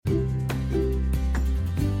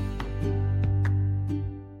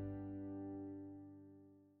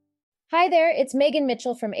Hi there, it's Megan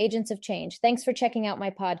Mitchell from Agents of Change. Thanks for checking out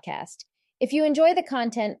my podcast. If you enjoy the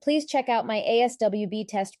content, please check out my ASWB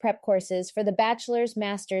test prep courses for the bachelor's,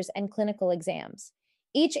 master's, and clinical exams.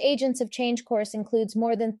 Each Agents of Change course includes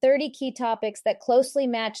more than 30 key topics that closely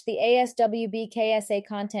match the ASWB KSA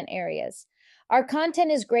content areas. Our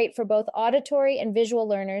content is great for both auditory and visual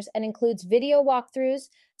learners and includes video walkthroughs,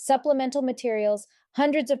 supplemental materials,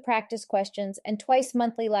 hundreds of practice questions, and twice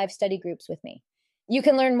monthly live study groups with me. You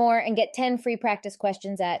can learn more and get 10 free practice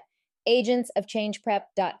questions at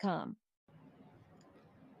agentsofchangeprep.com.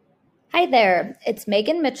 Hi there, it's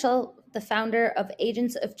Megan Mitchell, the founder of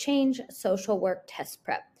Agents of Change Social Work Test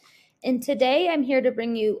Prep. And today I'm here to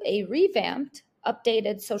bring you a revamped,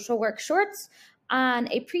 updated social work shorts on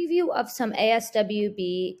a preview of some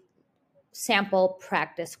ASWB sample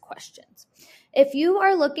practice questions. If you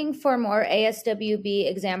are looking for more ASWB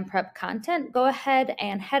exam prep content, go ahead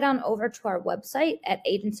and head on over to our website at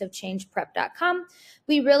agentsofchangeprep.com.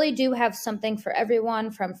 We really do have something for everyone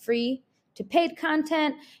from free to paid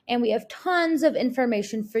content, and we have tons of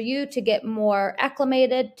information for you to get more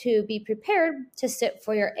acclimated to be prepared to sit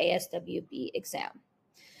for your ASWB exam.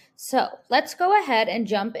 So let's go ahead and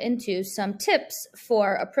jump into some tips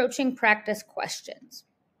for approaching practice questions.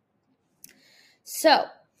 So,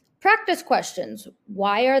 practice questions,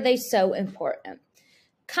 why are they so important?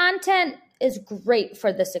 Content is great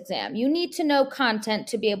for this exam. You need to know content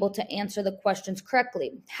to be able to answer the questions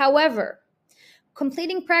correctly. However,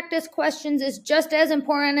 completing practice questions is just as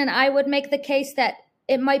important, and I would make the case that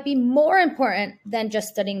it might be more important than just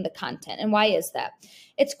studying the content. And why is that?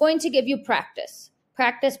 It's going to give you practice.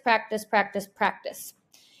 Practice, practice, practice, practice.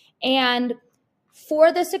 And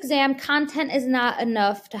for this exam, content is not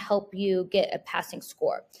enough to help you get a passing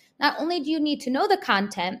score. Not only do you need to know the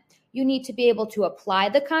content, you need to be able to apply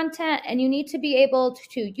the content, and you need to be able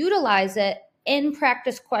to utilize it in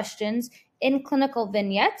practice questions, in clinical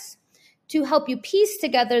vignettes, to help you piece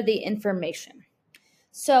together the information.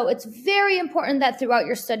 So it's very important that throughout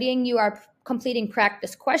your studying, you are completing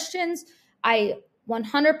practice questions. I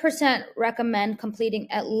 100% recommend completing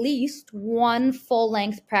at least one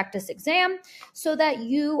full-length practice exam so that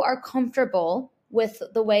you are comfortable with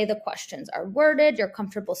the way the questions are worded, you're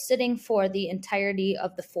comfortable sitting for the entirety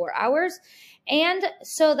of the 4 hours, and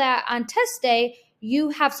so that on test day, you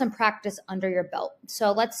have some practice under your belt.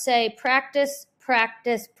 So let's say practice,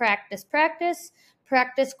 practice, practice, practice.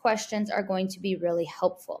 Practice questions are going to be really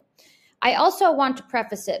helpful. I also want to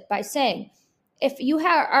preface it by saying, if you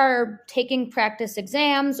are taking practice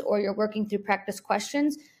exams or you're working through practice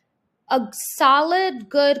questions, a solid,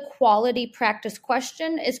 good quality practice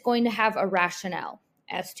question is going to have a rationale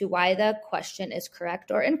as to why the question is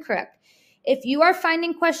correct or incorrect. If you are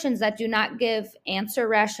finding questions that do not give answer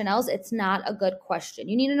rationales, it's not a good question.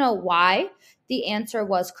 You need to know why the answer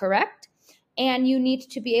was correct, and you need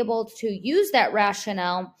to be able to use that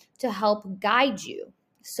rationale to help guide you.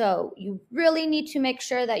 So you really need to make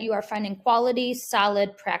sure that you are finding quality,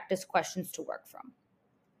 solid practice questions to work from.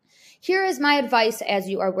 Here is my advice as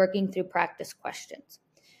you are working through practice questions.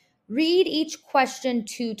 Read each question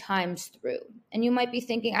 2 times through. And you might be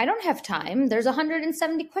thinking, I don't have time. There's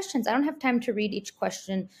 170 questions. I don't have time to read each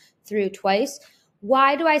question through twice.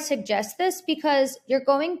 Why do I suggest this? Because you're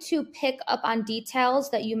going to pick up on details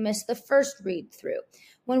that you missed the first read through.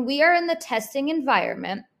 When we are in the testing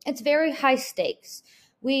environment, it's very high stakes.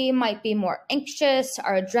 We might be more anxious,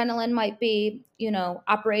 our adrenaline might be,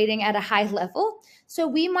 operating at a high level. So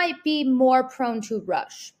we might be more prone to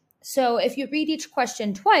rush. So if you read each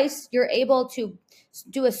question twice, you're able to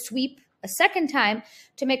do a sweep a second time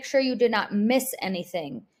to make sure you did not miss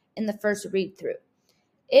anything in the first read through.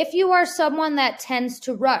 If you are someone that tends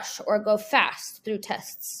to rush or go fast through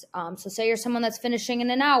tests, so say you're someone that's finishing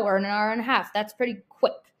in an hour and a half, that's pretty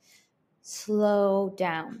quick. Slow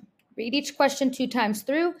down. Read each question 2 times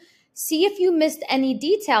through. See if you missed any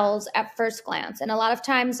details at first glance. And a lot of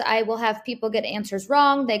times I will have people get answers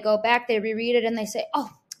wrong. They go back, they reread it, and they say, oh,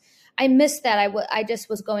 I missed that. I just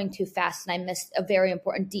was going too fast and I missed a very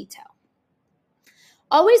important detail.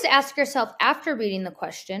 Always ask yourself after reading the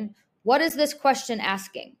question, what is this question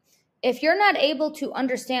asking? If you're not able to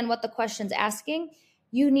understand what the question's asking,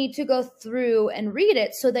 you need to go through and read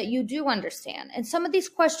it so that you do understand. And some of these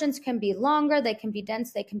questions can be longer, they can be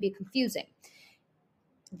dense, they can be confusing.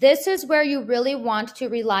 This is where you really want to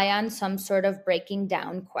rely on some sort of breaking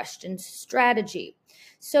down questions strategy.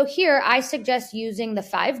 So here I suggest using the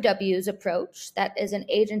 5 W's approach. That is an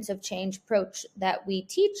Agents of Change approach that we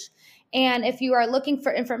teach. And if you are looking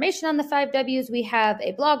for information on the 5 W's, we have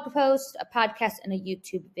a blog post, a podcast, and a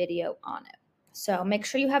YouTube video on it. So make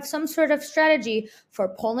sure you have some sort of strategy for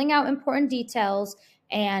pulling out important details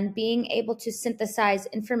and being able to synthesize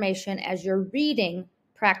information as you're reading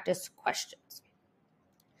practice questions.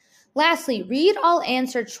 Lastly, read all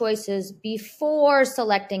answer choices before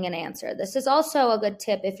selecting an answer. This is also a good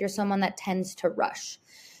tip if you're someone that tends to rush.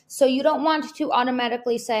 So you don't want to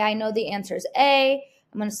automatically say, I know the answer is A,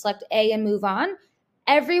 I'm going to select A and move on.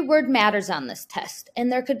 Every word matters on this test,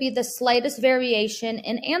 and there could be the slightest variation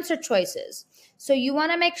in answer choices. So you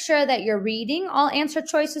want to make sure that you're reading all answer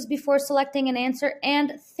choices before selecting an answer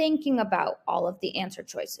and thinking about all of the answer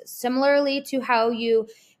choices. Similarly to how you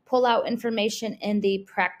pull out information in the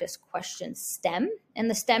practice question STEM, and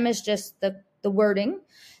the STEM is just the wording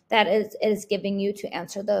that is giving you to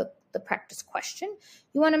answer the practice question.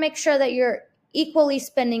 You want to make sure that you're equally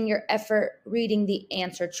spending your effort reading the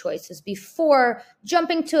answer choices before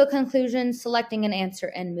jumping to a conclusion, selecting an answer,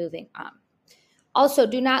 and moving on. Also,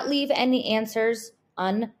 do not leave any answers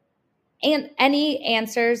unanswered.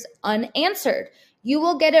 You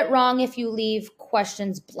will get it wrong if you leave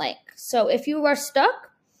questions blank. So if you are stuck,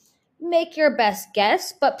 make your best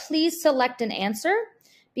guess, but please select an answer,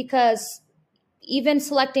 because even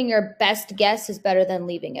selecting your best guess is better than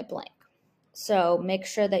leaving it blank. So make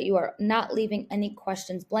sure that you are not leaving any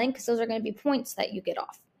questions blank, because those are going to be points that you get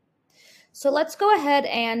off. So let's go ahead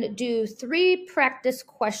and do 3 practice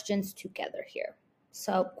questions together here.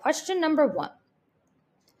 So question number 1.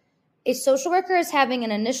 A social worker is having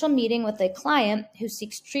an initial meeting with a client who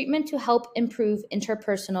seeks treatment to help improve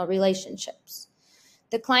interpersonal relationships.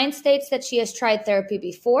 The client states that she has tried therapy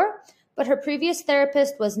before, but her previous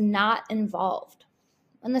therapist was not involved.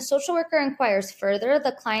 When the social worker inquires further,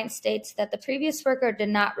 the client states that the previous worker did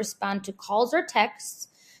not respond to calls or texts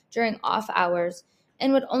during off hours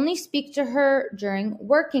and would only speak to her during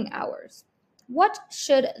working hours. What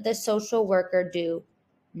should the social worker do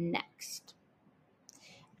next?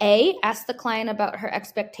 A, ask the client about her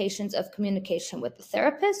expectations of communication with the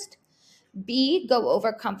therapist. B, go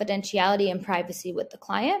over confidentiality and privacy with the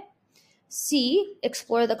client. C,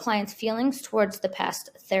 explore the client's feelings towards the past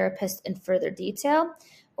therapist in further detail.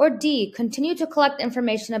 Or D, continue to collect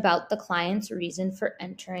information about the client's reason for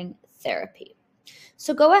entering therapy.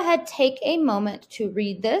 So go ahead, take a moment to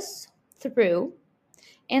read this through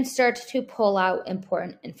and start to pull out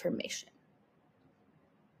important information.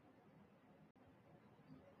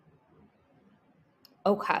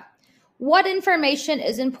 Okay. What information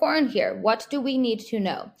is important here? What do we need to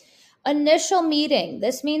know? Initial meeting.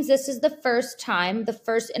 This means this is the first time, the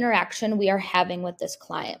first interaction we are having with this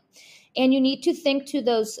client. And you need to think to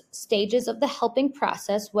those stages of the helping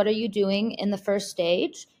process. What are you doing in the first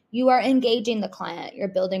stage? You are engaging the client. You're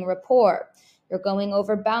building rapport. You're going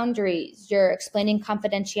over boundaries. You're explaining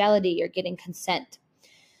confidentiality. You're getting consent.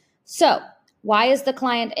 So, why is the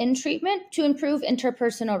client in treatment? To improve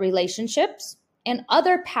interpersonal relationships and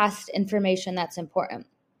other past information that's important.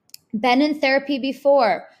 Been in therapy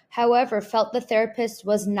before, however, felt the therapist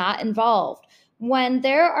was not involved. When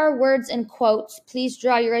there are words in quotes, please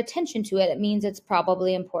draw your attention to it. It means it's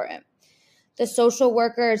probably important. The social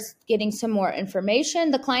worker is getting some more information.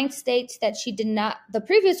 The client states that the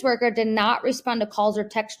previous worker did not respond to calls or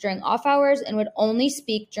texts during off hours and would only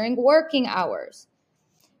speak during working hours.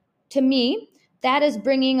 To me, that is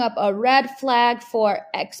bringing up a red flag for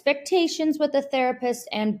expectations with the therapist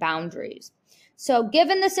and boundaries. So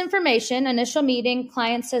given this information, initial meeting,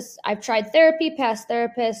 client says, I've tried therapy, past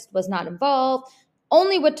therapist was not involved,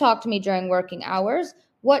 only would talk to me during working hours.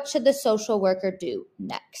 What should the social worker do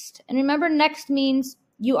next? And remember, next means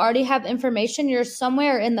you already have information, you're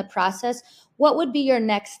somewhere in the process. What would be your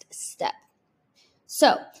next step?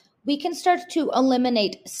 So we can start to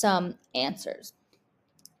eliminate some answers.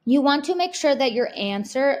 You want to make sure that your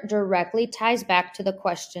answer directly ties back to the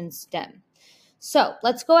question STEM. So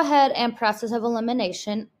let's go ahead and process of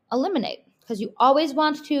eliminate, because you always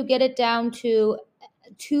want to get it down to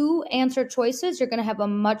 2 answer choices. You're going to have a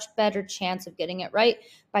much better chance of getting it right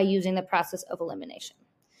by using the process of elimination.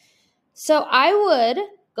 So I would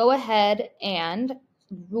go ahead and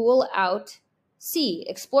rule out C,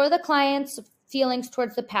 explore the client's feelings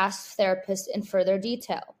towards the past therapist in further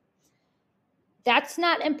detail. That's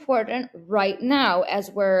not important right now as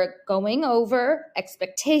we're going over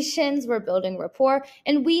expectations, we're building rapport,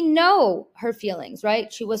 and we know her feelings,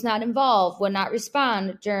 right? She was not involved, would not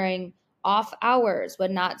respond during off hours, would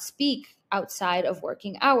not speak outside of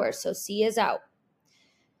working hours. So C is out.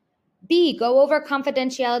 B, go over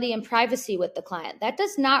confidentiality and privacy with the client. That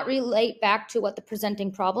does not relate back to what the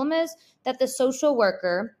presenting problem is, that the social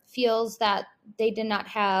worker feels that they did not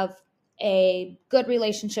have a good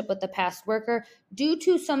relationship with the past worker due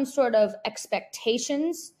to some sort of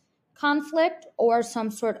expectations conflict or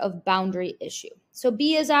some sort of boundary issue. So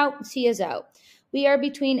B is out, C is out. We are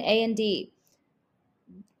between A and D.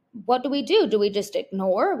 What do we do? Do we just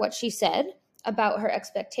ignore what she said about her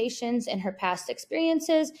expectations and her past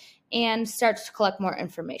experiences and start to collect more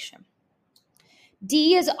information?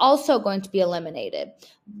 D is also going to be eliminated.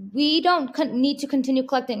 We don't need to continue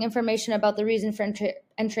collecting information about the reason for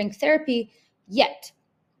entering therapy yet.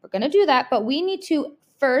 We're going to do that, but we need to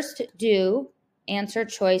first do answer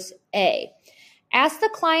choice A. Ask the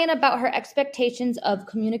client about her expectations of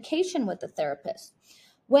communication with the therapist.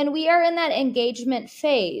 When we are in that engagement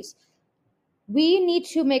phase, we need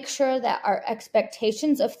to make sure that our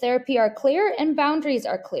expectations of therapy are clear and boundaries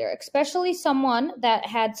are clear, especially someone that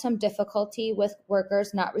had some difficulty with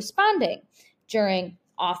workers not responding during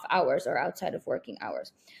off hours or outside of working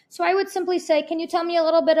hours. So I would simply say, can you tell me a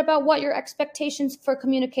little bit about what your expectations for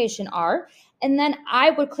communication are? And then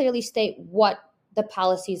I would clearly state what the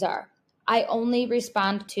policies are. I only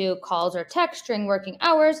respond to calls or texts during working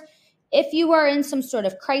hours. If you are in some sort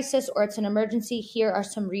of crisis or it's an emergency, here are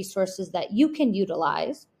some resources that you can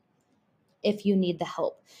utilize if you need the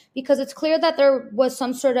help. Because it's clear that there was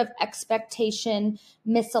some sort of expectation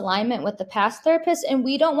misalignment with the past therapist, and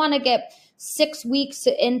we don't want to get 6 weeks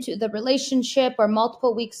into the relationship or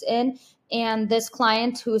multiple weeks in, and this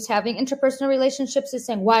client who's having interpersonal relationships is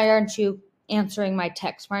saying, why aren't you answering my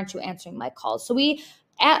texts? Why aren't you answering my calls? So we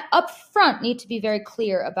up front need to be very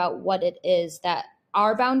clear about what it is that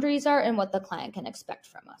our boundaries are and what the client can expect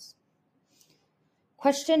from us.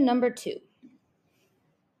 Question number 2.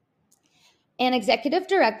 An executive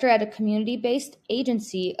director at a community-based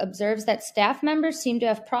agency observes that staff members seem to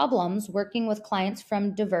have problems working with clients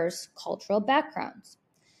from diverse cultural backgrounds.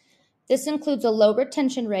 This includes a low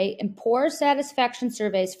retention rate and poor satisfaction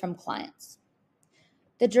surveys from clients.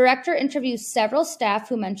 The director interviews several staff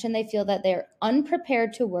who mention they feel that they are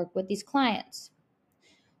unprepared to work with these clients.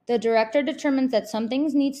 The director determines that something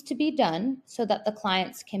needs to be done so that the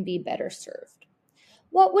clients can be better served.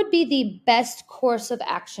 What would be the best course of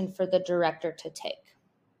action for the director to take?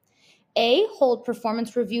 A, hold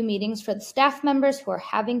performance review meetings for the staff members who are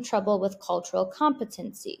having trouble with cultural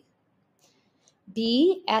competency.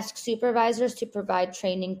 B, ask supervisors to provide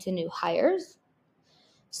training to new hires.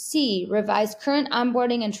 C, revise current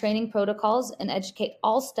onboarding and training protocols and educate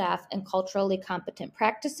all staff in culturally competent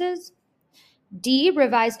practices. D,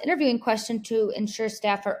 revise interviewing questions to ensure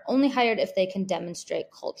staff are only hired if they can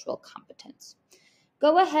demonstrate cultural competence.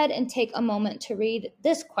 Go ahead and take a moment to read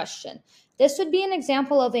this question. This would be an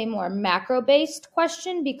example of a more macro-based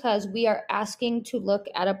question because we are asking to look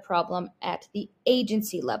at a problem at the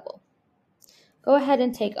agency level. Go ahead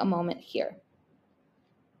and take a moment here.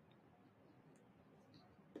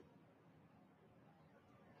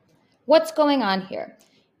 What's going on here?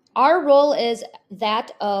 Our role is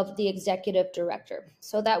that of the executive director.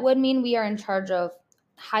 So that would mean we are in charge of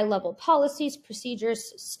high-level policies,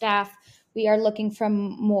 procedures, staff. We are looking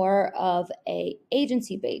from more of an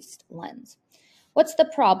agency-based lens. What's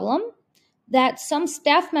the problem? That some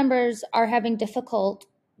staff members are having difficult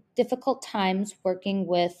times working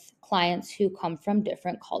with clients who come from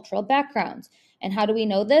different cultural backgrounds. And how do we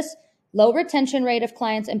know this? Low retention rate of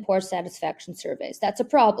clients and poor satisfaction surveys. That's a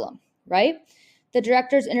problem, right? The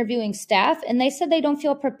director's interviewing staff, and they said they don't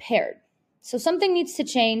feel prepared. So something needs to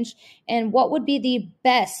change, and what would be the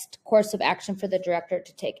best course of action for the director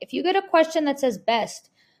to take? If you get a question that says best,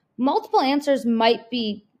 multiple answers might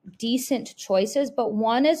be decent choices, but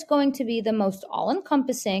one is going to be the most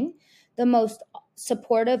all-encompassing, the most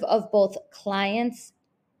supportive of both clients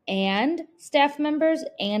and staff members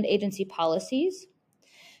and agency policies.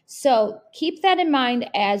 So keep that in mind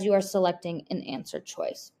as you are selecting an answer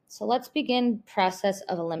choice. So let's begin process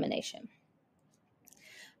of elimination.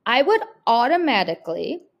 I would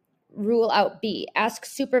automatically rule out B, ask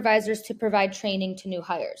supervisors to provide training to new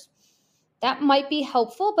hires. That might be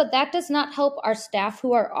helpful, but that does not help our staff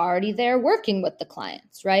who are already there working with the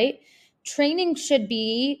clients, right? Training should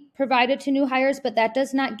be provided to new hires, but that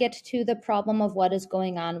does not get to the problem of what is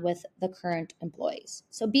going on with the current employees.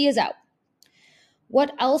 So B is out.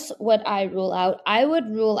 What else would I rule out? I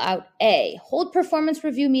would rule out A, hold performance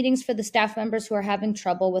review meetings for the staff members who are having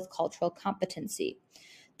trouble with cultural competency.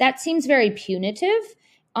 That seems very punitive,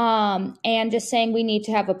 and just saying we need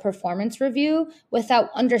to have a performance review without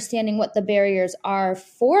understanding what the barriers are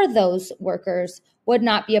for those workers would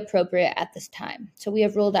not be appropriate at this time. So we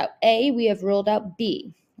have ruled out A, we have ruled out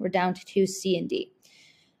B. We're down to C and D.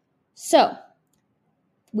 So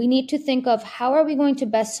we need to think of how are we going to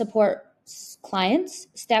best support clients,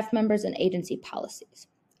 staff members, and agency policies.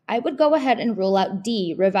 I would go ahead and rule out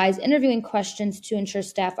D, revise interviewing questions to ensure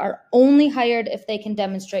staff are only hired if they can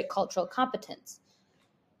demonstrate cultural competence.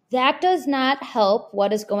 That does not help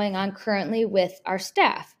what is going on currently with our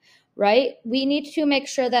staff, right? We need to make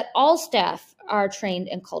sure that all staff are trained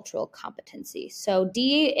in cultural competency. So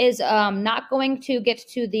D is not going to get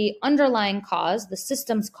to the underlying cause, the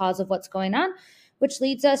systems cause of what's going on, which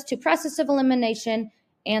leads us to process of elimination,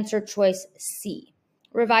 answer choice C.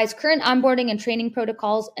 Revise current onboarding and training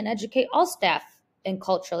protocols and educate all staff in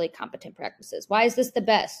culturally competent practices. Why is this the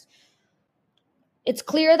best? It's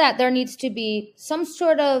clear that there needs to be some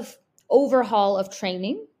sort of overhaul of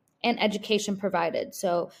training and education provided.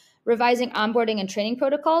 So revising onboarding and training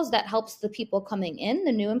protocols that helps the people coming in,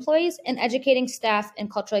 the new employees, and educating staff in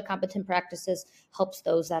culturally competent practices helps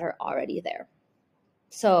those that are already there.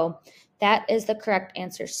 So that is the correct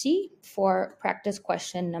answer C for practice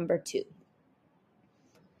question number 2.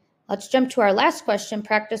 Let's jump to our last question,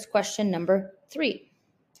 practice question number 3.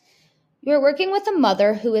 You are working with a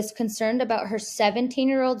mother who is concerned about her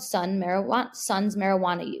 17-year-old son's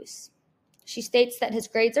marijuana use. She states that his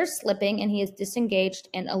grades are slipping and he is disengaged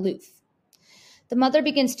and aloof. The mother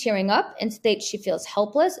begins tearing up and states she feels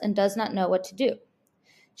helpless and does not know what to do.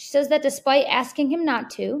 She says that despite asking him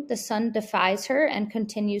not to, the son defies her and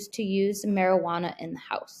continues to use marijuana in the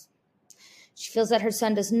house. She feels that her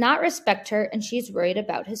son does not respect her and she is worried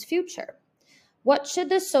about his future. What should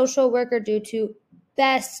the social worker do to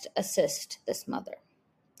best assist this mother?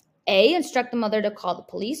 A, instruct the mother to call the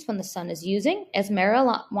police when the son is using, as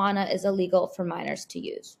marijuana is illegal for minors to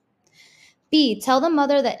use. B, tell the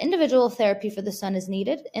mother that individual therapy for the son is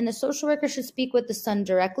needed, and the social worker should speak with the son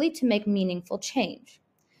directly to make meaningful change.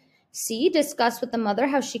 C, discuss with the mother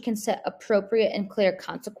how she can set appropriate and clear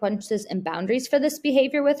consequences and boundaries for this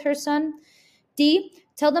behavior with her son. D,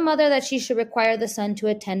 tell the mother that she should require the son to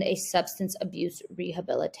attend a substance abuse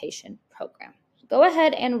rehabilitation program. Go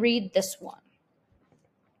ahead and read this one.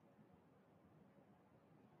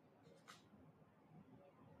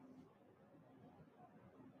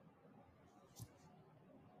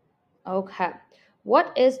 Okay,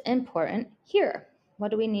 what is important here?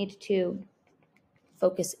 What do we need to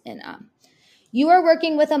focus in on? You are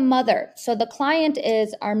working with a mother, so the client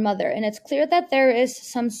is our mother, and it's clear that there is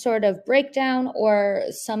some sort of breakdown or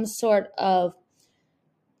some sort of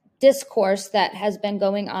discourse that has been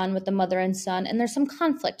going on with the mother and son, and there's some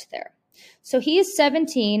conflict there. So he is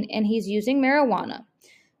 17 and he's using marijuana.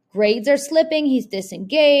 Grades are slipping, he's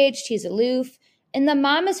disengaged, he's aloof, and the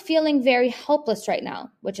mom is feeling very helpless right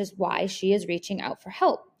now, which is why she is reaching out for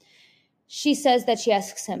help. She says that she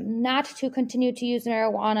asks him not to continue to use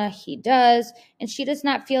marijuana. He does, and she does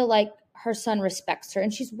not feel like her son respects her,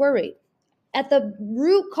 and she's worried. At the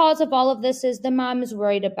root cause of all of this is the mom is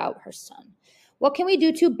worried about her son. What can we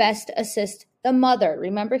do to best assist the mother?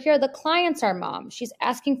 Remember here, the client's our mom. She's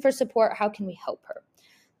asking for support. How can we help her?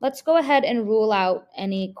 Let's go ahead and rule out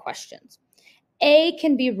any questions. A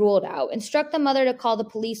can be ruled out. Instruct the mother to call the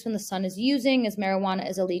police when the son is using, as marijuana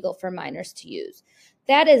is illegal for minors to use.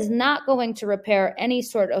 That is not going to repair any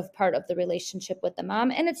sort of part of the relationship with the mom,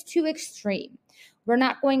 and it's too extreme. We're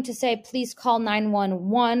not going to say, please call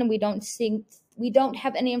 911. We don't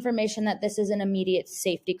have any information that this is an immediate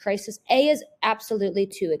safety crisis. A is absolutely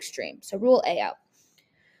too extreme. So rule A out.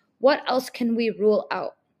 What else can we rule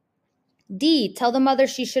out? D, tell the mother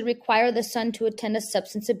she should require the son to attend a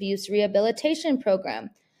substance abuse rehabilitation program.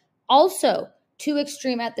 Also, too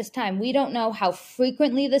extreme at this time. We don't know how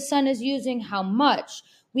frequently the son is using, how much.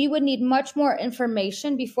 We would need much more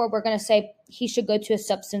information before we're going to say he should go to a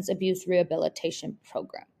substance abuse rehabilitation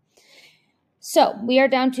program. So we are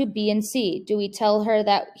down to B and C. Do we tell her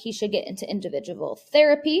that he should get into individual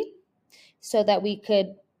therapy so that we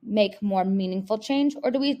could make more meaningful change?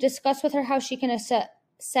 Or do we discuss with her how she can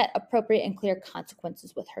set appropriate and clear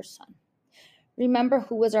consequences with her son? Remember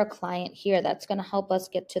who was our client here. That's going to help us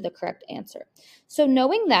get to the correct answer. So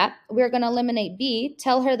knowing that, we're going to eliminate B,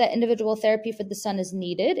 tell her that individual therapy for the son is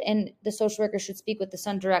needed, and the social worker should speak with the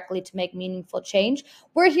son directly to make meaningful change.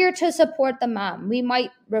 We're here to support the mom. We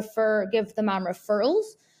might give the mom referrals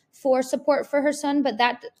for support for her son, but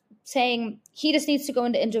that saying he just needs to go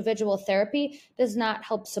into individual therapy does not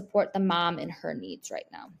help support the mom in her needs right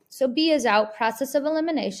now. So B is out. Process of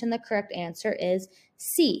elimination. The correct answer is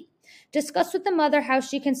C. Discuss with the mother how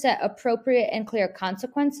she can set appropriate and clear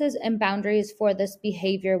consequences and boundaries for this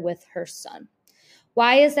behavior with her son.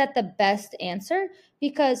 Why is that the best answer?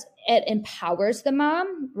 Because it empowers the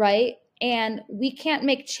mom, right? And we can't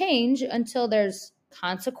make change until there's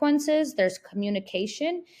consequences, there's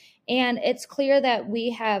communication, and it's clear that we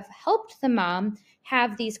have helped the mom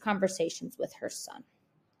have these conversations with her son.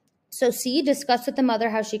 So C, discuss with the mother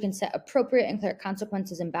how she can set appropriate and clear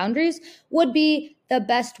consequences and boundaries would be the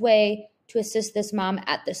best way to assist this mom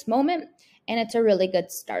at this moment, and it's a really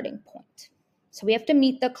good starting point. So we have to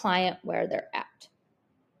meet the client where they're at.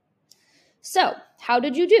 So how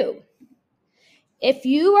did you do? If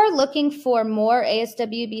you are looking for more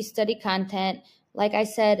ASWB study content, like I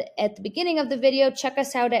said at the beginning of the video, check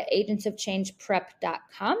us out at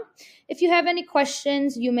agentsofchangeprep.com. If you have any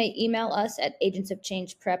questions, you may email us at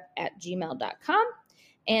agentsofchangeprep@gmail.com.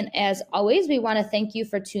 And as always, we want to thank you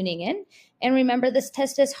for tuning in. And remember, this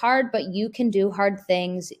test is hard, but you can do hard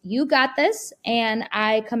things. You got this, and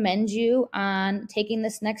I commend you on taking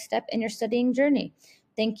this next step in your studying journey.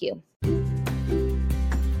 Thank you.